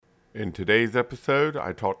In today's episode,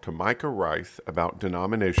 I talked to Micah Rice about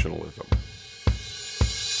denominationalism.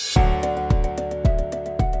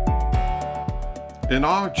 In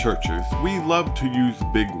our churches, we love to use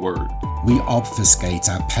big words. We obfuscate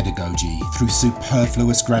our pedagogy through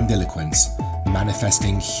superfluous grandiloquence,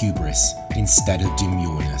 manifesting hubris instead of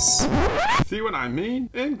demureness. See what I mean?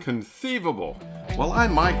 Inconceivable. While I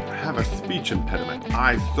might have a speech impediment,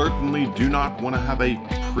 I certainly do not want to have a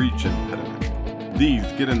preach impediment. These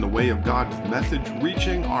get in the way of God's message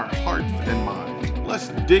reaching our hearts and minds. Let's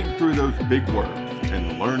dig through those big words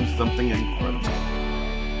and learn something incredible.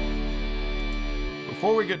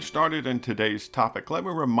 Before we get started in today's topic, let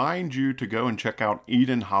me remind you to go and check out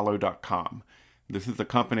EdenHollow.com. This is a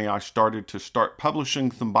company I started to start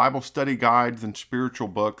publishing some Bible study guides and spiritual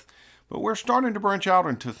books, but we're starting to branch out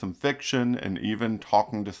into some fiction and even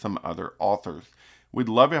talking to some other authors. We'd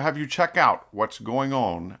love to have you check out what's going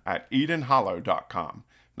on at EdenHollow.com.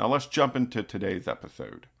 Now let's jump into today's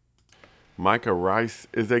episode. Micah Rice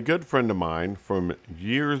is a good friend of mine from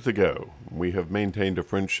years ago. We have maintained a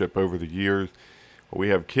friendship over the years. We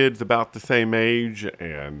have kids about the same age,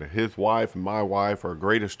 and his wife and my wife are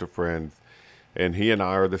greatest of friends, and he and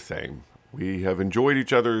I are the same. We have enjoyed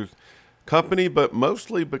each other's company, but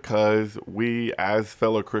mostly because we, as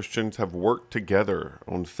fellow Christians, have worked together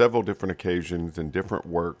on several different occasions in different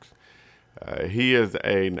works. He is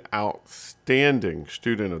an outstanding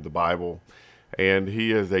student of the Bible, and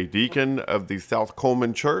he is a deacon of the South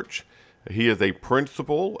Coleman Church. He is a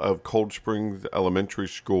principal of Cold Springs Elementary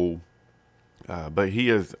School, but he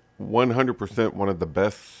is 100% one of the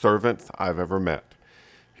best servants I've ever met.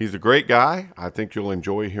 He's a great guy. I think you'll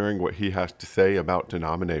enjoy hearing what he has to say about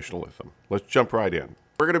denominationalism. Let's jump right in.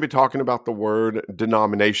 We're going to be talking about the word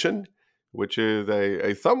denomination, which is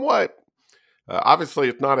a somewhat, obviously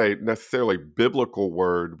it's not a necessarily biblical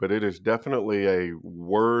word, but it is definitely a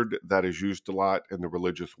word that is used a lot in the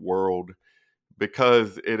religious world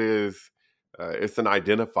because it's an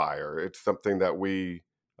identifier. It's something that we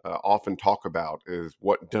often talk about is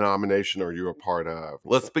what denomination are you a part of?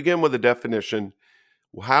 Let's begin with a definition.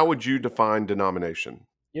 How would you define denomination?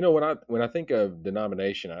 You know, when I think of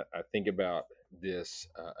denomination, I think about this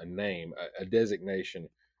a name, a designation,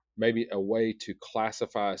 maybe a way to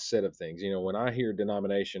classify a set of things. You know, when I hear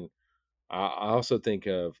denomination, I also think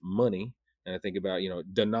of money, and I think about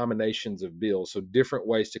denominations of bills, so different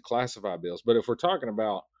ways to classify bills. But if we're talking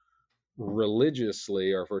about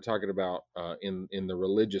religiously, or if we're talking about in the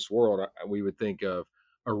religious world, we would think of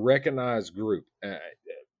a recognized group,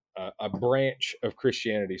 a branch of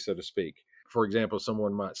Christianity, so to speak. For example,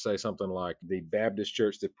 someone might say something like the Baptist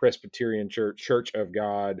Church, the Presbyterian Church, Church of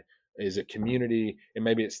God is a community, and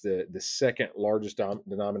maybe it's the second largest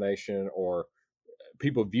denomination, or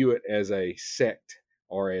people view it as a sect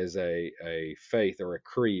or as a faith or a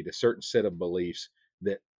creed, a certain set of beliefs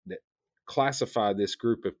that classify this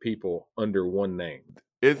group of people under one name.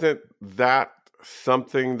 Isn't that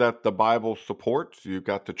something that the Bible supports? You've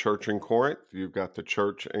got the church in Corinth, you've got the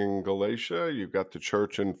church in Galatia, you've got the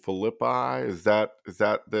church in Philippi. Is that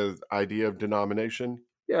the idea of denomination?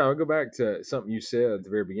 Yeah, I'll go back to something you said at the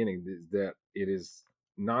very beginning, that it is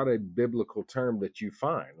not a biblical term that you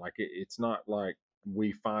find. Like it's not like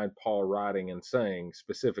we find Paul writing and saying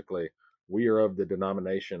specifically, we are of the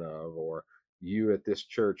denomination of, or you at this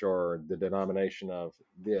church are the denomination of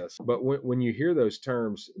this. But when you hear those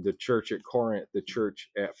terms, the church at Corinth, the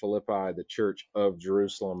church at Philippi, the church of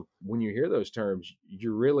Jerusalem, when you hear those terms,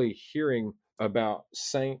 you're really hearing about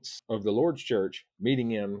saints of the Lord's church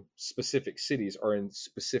meeting in specific cities or in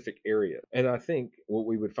specific areas. And I think what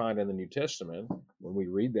we would find in the New Testament, when we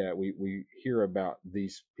read that, we hear about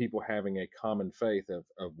these people having a common faith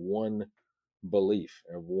of one belief,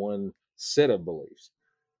 of one set of beliefs.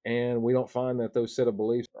 And we don't find that those set of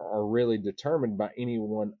beliefs are really determined by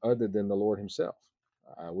anyone other than the Lord himself.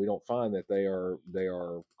 We don't find that they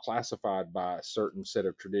are classified by a certain set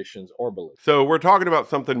of traditions or beliefs. So we're talking about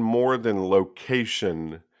something more than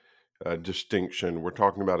location distinction. We're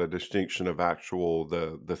talking about a distinction of actual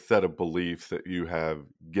the set of beliefs that you have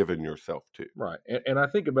given yourself to. Right. And I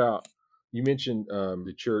think about, you mentioned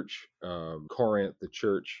the church Corinth, the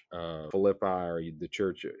church Philippi, or the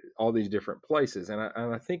church, all these different places. And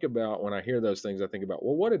I think about, when I hear those things, I think about,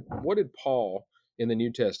 well, what did Paul in the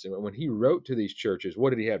New Testament, when he wrote to these churches,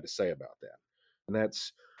 what did he have to say about that? And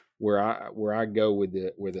that's where I go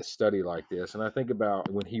with a study like this. And I think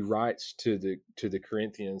about when he writes to the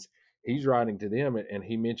Corinthians, he's writing to them, and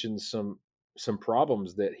he mentions some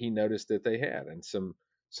problems that he noticed that they had, and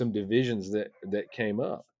some divisions that came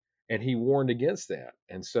up, and he warned against that.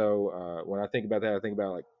 And so when I think about that, I think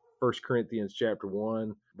about, like, 1 Corinthians chapter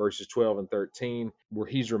 1, verses 12 and 13, where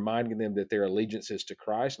he's reminding them that their allegiance is to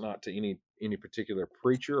Christ, not to any particular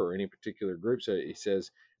preacher or any particular group. So he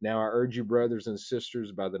says, now I urge you, brothers and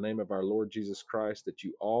sisters, by the name of our Lord Jesus Christ, that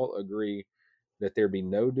you all agree that there be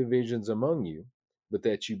no divisions among you, but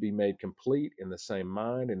that you be made complete in the same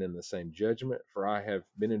mind and in the same judgment. For I have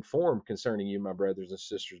been informed concerning you, my brothers and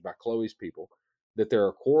sisters, by Chloe's people, that there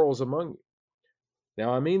are quarrels among you.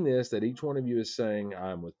 Now I mean this, that each one of you is saying,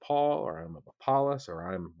 I am with Paul, or I am of Apollos, or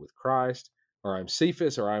I am with Christ, or I am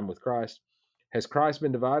Cephas, or I am with Christ. Has Christ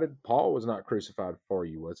been divided? Paul was not crucified for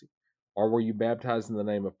you, was he? Or were you baptized in the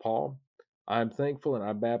name of Paul? I am thankful, and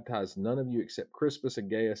I baptized none of you except Crispus and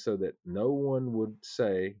Gaius, so that no one would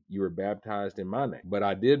say you were baptized in my name. But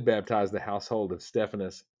I did baptize the household of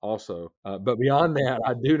Stephanas also. But beyond that,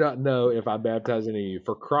 I do not know if I baptized any of you.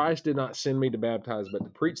 For Christ did not send me to baptize, but to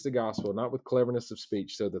preach the gospel, not with cleverness of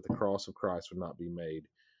speech, so that the cross of Christ would not be made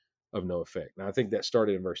of no effect. Now, I think that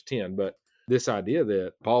started in verse 10, but this idea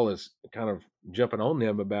that Paul is kind of jumping on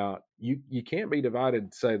them about you can't be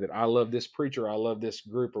divided, say that I love this preacher, I love this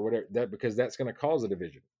group or whatever, that because that's going to cause a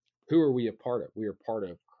division. Who are we a part of? We are part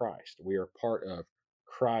of Christ. We are part of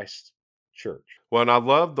Christ's church. Well, and I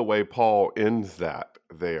love the way Paul ends that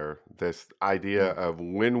there, this idea of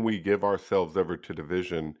when we give ourselves over to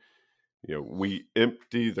division, we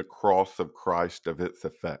empty the cross of Christ of its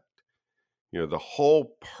effect. The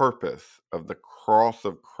whole purpose of the cross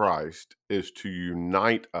of Christ is to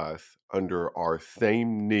unite us under our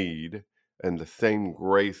same need and the same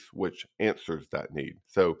grace which answers that need.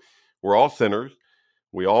 So we're all sinners.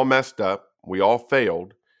 We all messed up. We all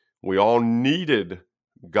failed. We all needed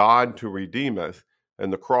God to redeem us,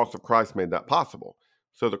 and the cross of Christ made that possible.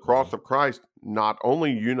 So the cross of Christ not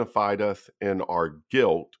only unified us in our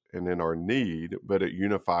guilt and in our need, but it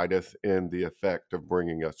unified us in the effect of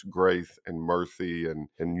bringing us grace and mercy and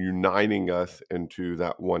uniting us into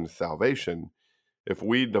that one salvation. If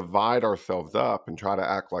we divide ourselves up and try to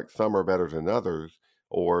act like some are better than others,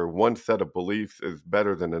 or one set of beliefs is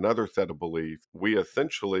better than another set of beliefs, we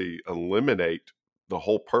essentially eliminate the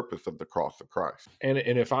whole purpose of the cross of Christ. And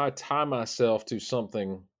if I tie myself to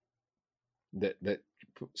something that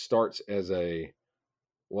starts as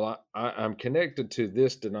I'm connected to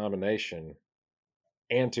this denomination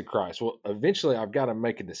and to Christ. Well, eventually I've got to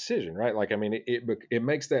make a decision, right? Like, I mean, it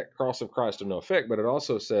makes that cross of Christ of no effect, but it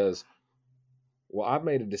also says, well, I've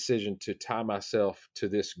made a decision to tie myself to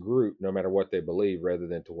this group, no matter what they believe, rather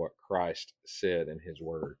than to what Christ said in his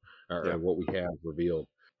word or what we have revealed.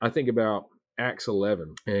 I think about Acts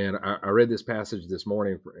 11, and I read this passage this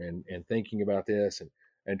morning and thinking about this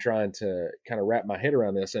and trying to kind of wrap my head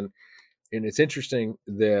around this. And it's interesting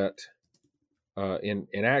that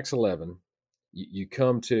in Acts 11, you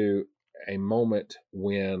come to a moment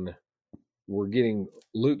when we're getting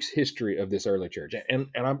Luke's history of this early church. And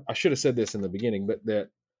I should have said this in the beginning, but that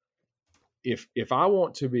if I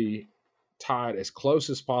want to be tied as close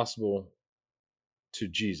as possible to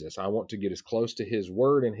Jesus, I want to get as close to his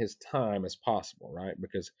word and his time as possible, right?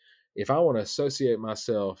 Because if I want to associate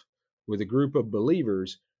myself with a group of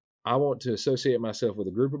believers, I want to associate myself with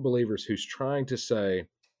a group of believers who's trying to say,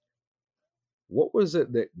 what was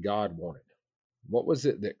it that God wanted? What was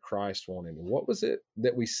it that Christ wanted? And what was it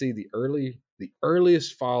that we see the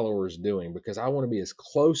earliest followers doing? Because I want to be as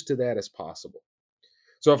close to that as possible.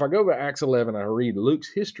 So if I go to Acts 11, I read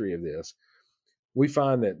Luke's history of this, we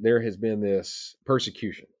find that there has been this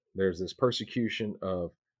persecution. There's this persecution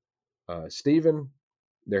of Stephen.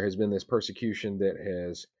 There has been this persecution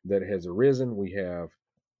that has arisen. We have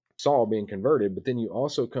Saul being converted, but then you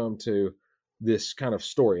also come to this kind of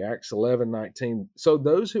story, Acts 11:19. So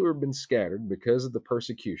those who have been scattered because of the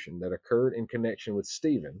persecution that occurred in connection with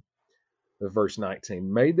Stephen, verse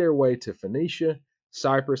 19, made their way to Phoenicia,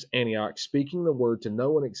 Cyprus, Antioch, speaking the word to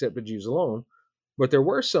no one except the Jews alone. But there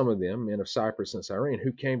were some of them, men of Cyprus and Cyrene,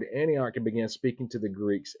 who came to Antioch and began speaking to the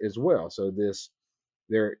Greeks as well. So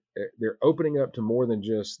they're opening up to more than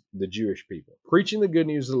just the Jewish people, preaching the good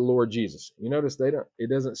news of the Lord Jesus. You notice it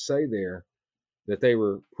doesn't say there that they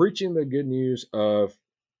were preaching the good news of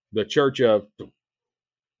the church of,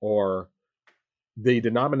 or the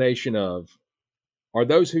denomination of, or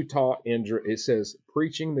those who taught in, it says,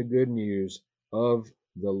 preaching the good news of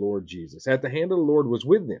the Lord Jesus. At the hand of the Lord was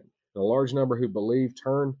with them. A large number who believed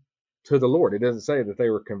turned to the Lord. It doesn't say that they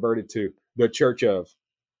were converted to the church of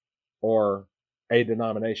or a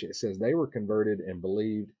denomination. It says they were converted and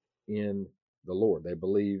believed in the Lord. They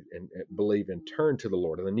believed and turned to the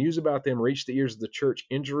Lord. And the news about them reached the ears of the church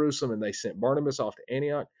in Jerusalem, and they sent Barnabas off to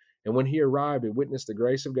Antioch And when he arrived and witnessed the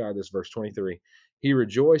grace of God, this verse 23, he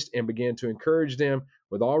rejoiced and began to encourage them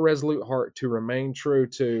with all resolute heart to remain true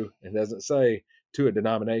to, it doesn't say to a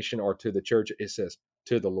denomination or to the church, it says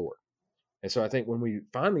to the Lord. And so I think when we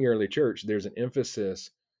find the early church, there's an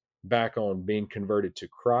emphasis back on being converted to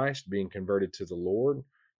Christ, being converted to the Lord,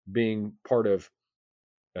 being part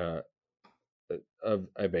uh, of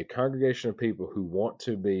a congregation of people who want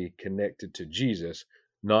to be connected to Jesus,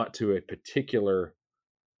 not to a particular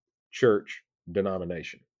church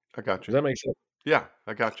denomination. I got Does you. that make sense? Yeah,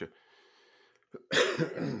 I got you.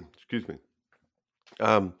 Excuse me.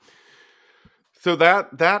 Um, so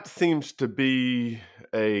that seems to be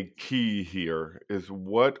a key here is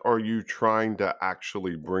what are you trying to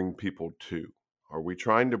actually bring people to? Are we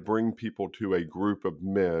trying to bring people to a group of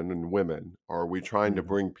men and women? Or are we trying to Mhm.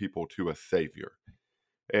 bring people to a savior?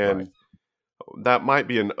 Right. And that might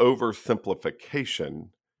be an oversimplification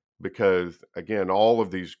because again, all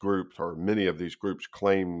of these groups or many of these groups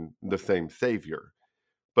claim the same savior.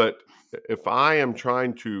 But if I am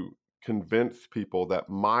trying to convince people that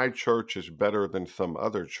my church is better than some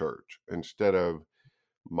other church instead of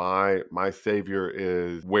my savior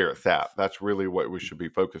is where it's at, that's really what we should be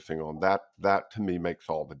focusing on. That to me makes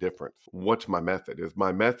all the difference. What's my method? Is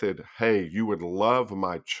my method, hey, you would love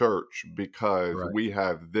my church because Right. we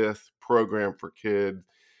have this program for kids,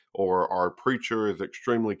 or our preacher is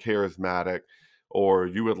extremely charismatic, or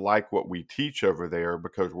you would like what we teach over there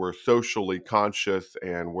because we're socially conscious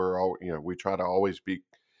and we're all, we try to always be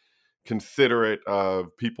considerate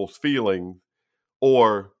of people's feelings,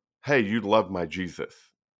 or hey, you'd love my Jesus.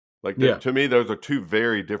 Like Yeah. to me, those are two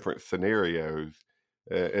very different scenarios.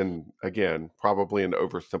 And again, probably an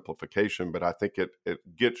oversimplification, but I think it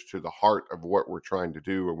gets to the heart of what we're trying to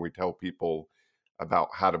do when we tell people about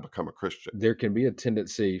how to become a Christian. There can be a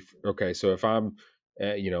tendency. Okay, so if I'm,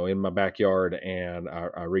 in my backyard and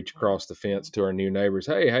I reach across the fence to our new neighbors,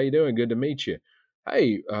 hey, how you doing? Good to meet you.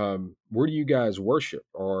 Hey, where do you guys worship,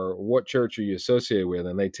 or what church are you associated with?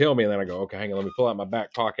 And they tell me, and then I go, okay, hang on, let me pull out my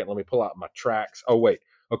back pocket, let me pull out my tracks. Oh wait,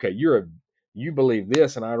 okay, you believe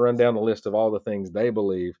this, and I run down the list of all the things they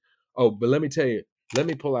believe. Oh, but let me tell you, let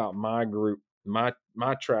me pull out my group, my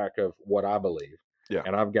track of what I believe, Yeah.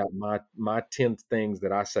 and I've got my 10 things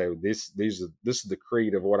that I say this is the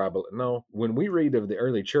creed of what I believe. No, when we read of the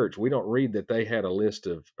early church, we don't read that they had a list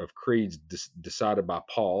of creeds decided by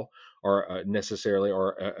Paul or necessarily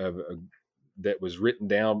or that was written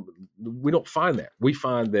down. We don't find that. We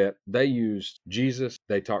find that they used Jesus.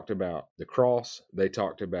 They talked about the cross. They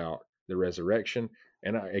talked about the resurrection.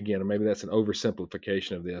 And again, maybe that's an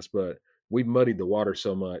oversimplification of this, but we've muddied the water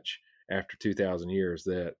so much after 2,000 years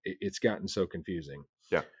that it's gotten so confusing.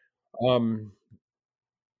 Yeah. Um,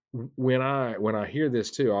 when I hear this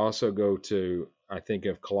too, I also go to, I think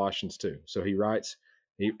of Colossians 2. So he writes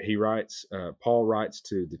Paul writes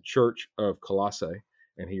to the church of Colossae,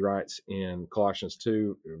 and he writes in Colossians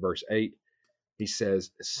 2 verse 8, he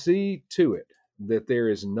says, "See to it that there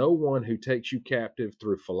is no one who takes you captive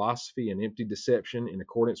through philosophy and empty deception in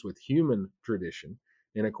accordance with human tradition,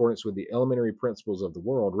 in accordance with the elementary principles of the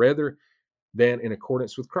world, rather than in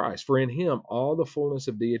accordance with Christ. For in him all the fullness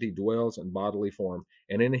of deity dwells in bodily form,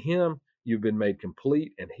 and in him you've been made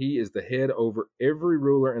complete, and he is the head over every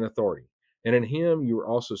ruler and authority. And in him you were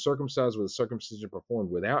also circumcised with a circumcision performed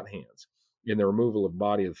without hands, in the removal of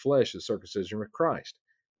body of the flesh, the circumcision of Christ,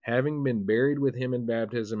 having been buried with him in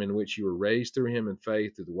baptism, in which you were raised through him in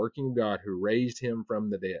faith, through the working of God who raised him from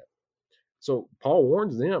the dead." So Paul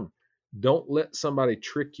warns them, don't let somebody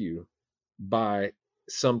trick you by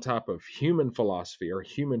some type of human philosophy or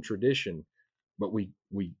human tradition, but we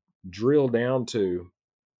drill down to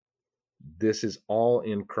this is all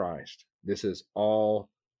in Christ. This is all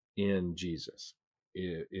in Jesus.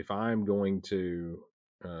 If I'm going to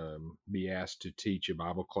be asked to teach a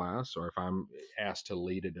Bible class, or if I'm asked to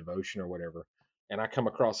lead a devotion or whatever, and I come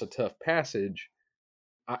across a tough passage,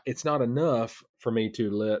 it's not enough for me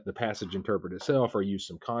to let the passage interpret itself or use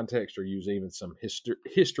some context or use even some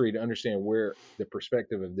history to understand where the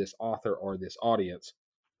perspective of this author or this audience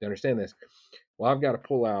to understand this. Well, I've got to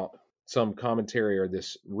pull out some commentary or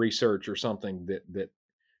this research or something that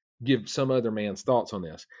give some other man's thoughts on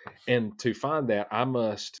this. And to find that, I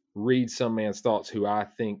must read some man's thoughts who I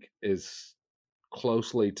think is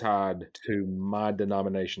closely tied to my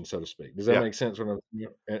denomination, so to speak. Does that Yeah. make sense?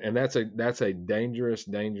 And that's a dangerous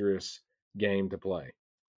game to play,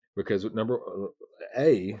 because number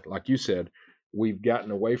a, like you said, we've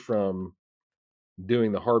gotten away from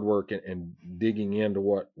doing the hard work and digging into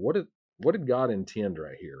what did God intend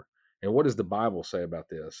right here, and what does the Bible say about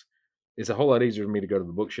this? it's a whole lot easier for me to go to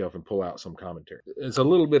the bookshelf and pull out some commentary. It's a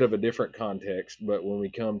little bit of a different context, but when we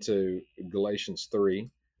come to Galatians 3,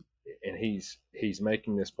 and he's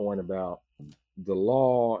making this point about the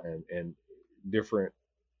law and different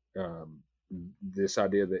this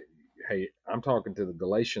idea that, hey, I'm talking to the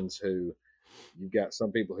Galatians who, you've got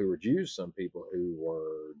some people who were Jews, some people who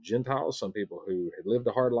were Gentiles, some people who had lived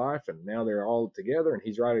a hard life, and now they're all together. And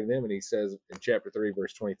he's writing to them, and he says in chapter 3,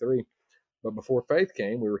 verse 23, but before faith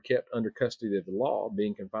came, we were kept under custody of the law,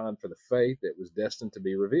 being confined for the faith that was destined to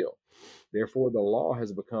be revealed. Therefore, the law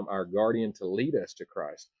has become our guardian to lead us to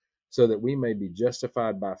Christ, so that we may be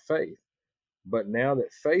justified by faith. But now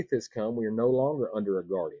that faith has come, we are no longer under a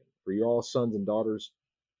guardian. For you are all sons and daughters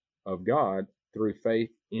of God through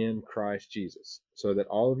faith in Christ Jesus. So that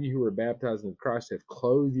all of you who are baptized in Christ have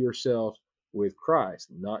clothed yourselves with Christ,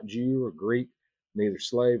 not Jew or Greek, neither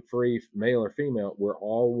slave, free, male or female. We're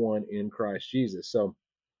all one in Christ Jesus. So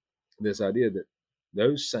this idea that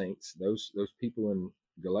those saints, those people in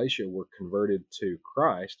Galatia were converted to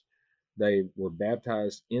Christ, they were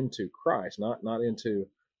baptized into Christ, not into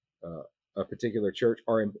a particular church,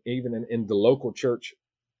 or even in the local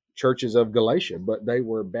churches of Galatia, but they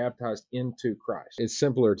were baptized into Christ. It's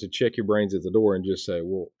simpler to check your brains at the door and just say,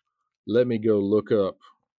 well, let me go look up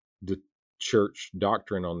the church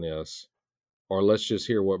doctrine on this, or let's just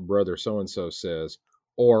hear what brother so-and-so says,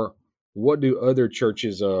 or what do other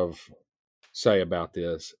churches say about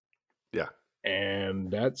this? Yeah.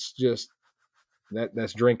 And that's just,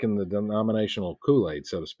 that's drinking the denominational Kool-Aid,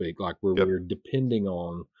 so to speak, like we're depending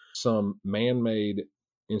on some man-made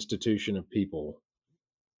institution of people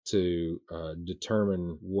to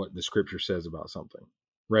determine what the scripture says about something,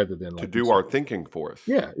 rather than to do our thinking for us.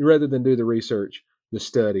 Yeah, rather than do the research, the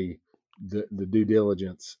study, the due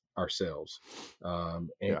diligence ourselves.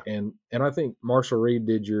 And I think Marshall Reed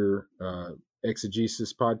did your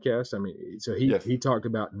exegesis podcast. I mean, so he talked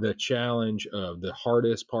about the challenge of the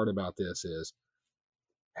hardest part about this is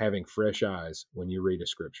having fresh eyes when you read a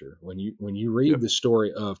scripture. When you read the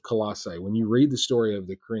story of Colossae, when you read the story of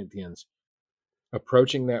the Corinthians,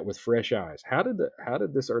 approaching that with fresh eyes. How did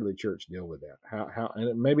this early church deal with that? How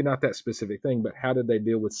and maybe not that specific thing, but how did they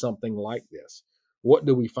deal with something like this? What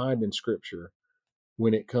do we find in scripture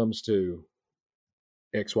when it comes to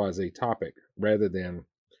XYZ topic, rather than,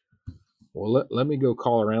 well, let me go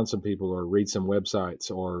call around some people or read some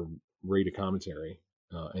websites or read a commentary.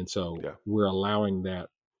 And so we're allowing that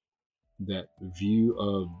view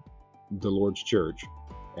of the Lord's church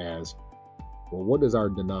as, well, what does our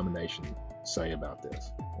denomination say about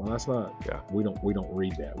this? Well, that's not, we don't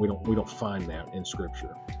read that. We don't find that in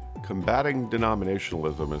scripture. Combating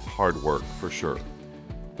denominationalism is hard work for sure,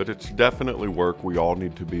 but it's definitely work we all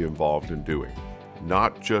need to be involved in doing.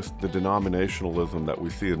 Not just the denominationalism that we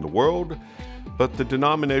see in the world, but the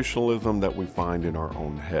denominationalism that we find in our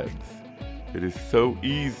own heads. It is so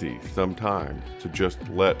easy sometimes to just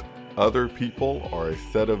let other people or a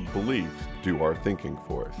set of beliefs do our thinking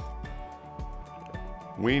for us.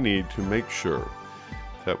 We need to make sure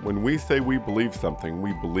that when we say we believe something,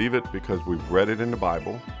 we believe it because we've read it in the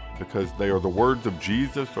Bible, because they are the words of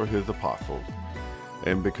Jesus or his apostles,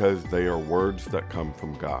 and because they are words that come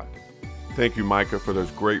from God. Thank you, Micah, for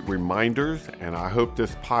those great reminders, and I hope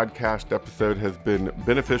this podcast episode has been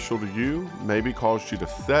beneficial to you, maybe caused you to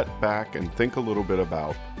set back and think a little bit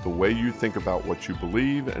about the way you think about what you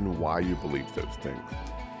believe and why you believe those things.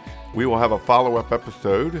 We will have a follow-up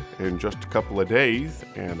episode in just a couple of days,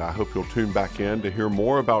 and I hope you'll tune back in to hear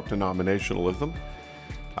more about denominationalism.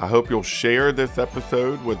 I hope you'll share this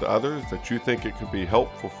episode with others that you think it could be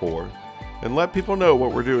helpful for, and let people know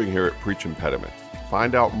what we're doing here at Preach Impediments.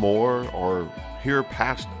 Find out more or hear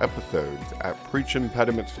past episodes at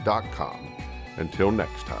preachimpediments.com. Until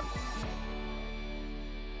next time.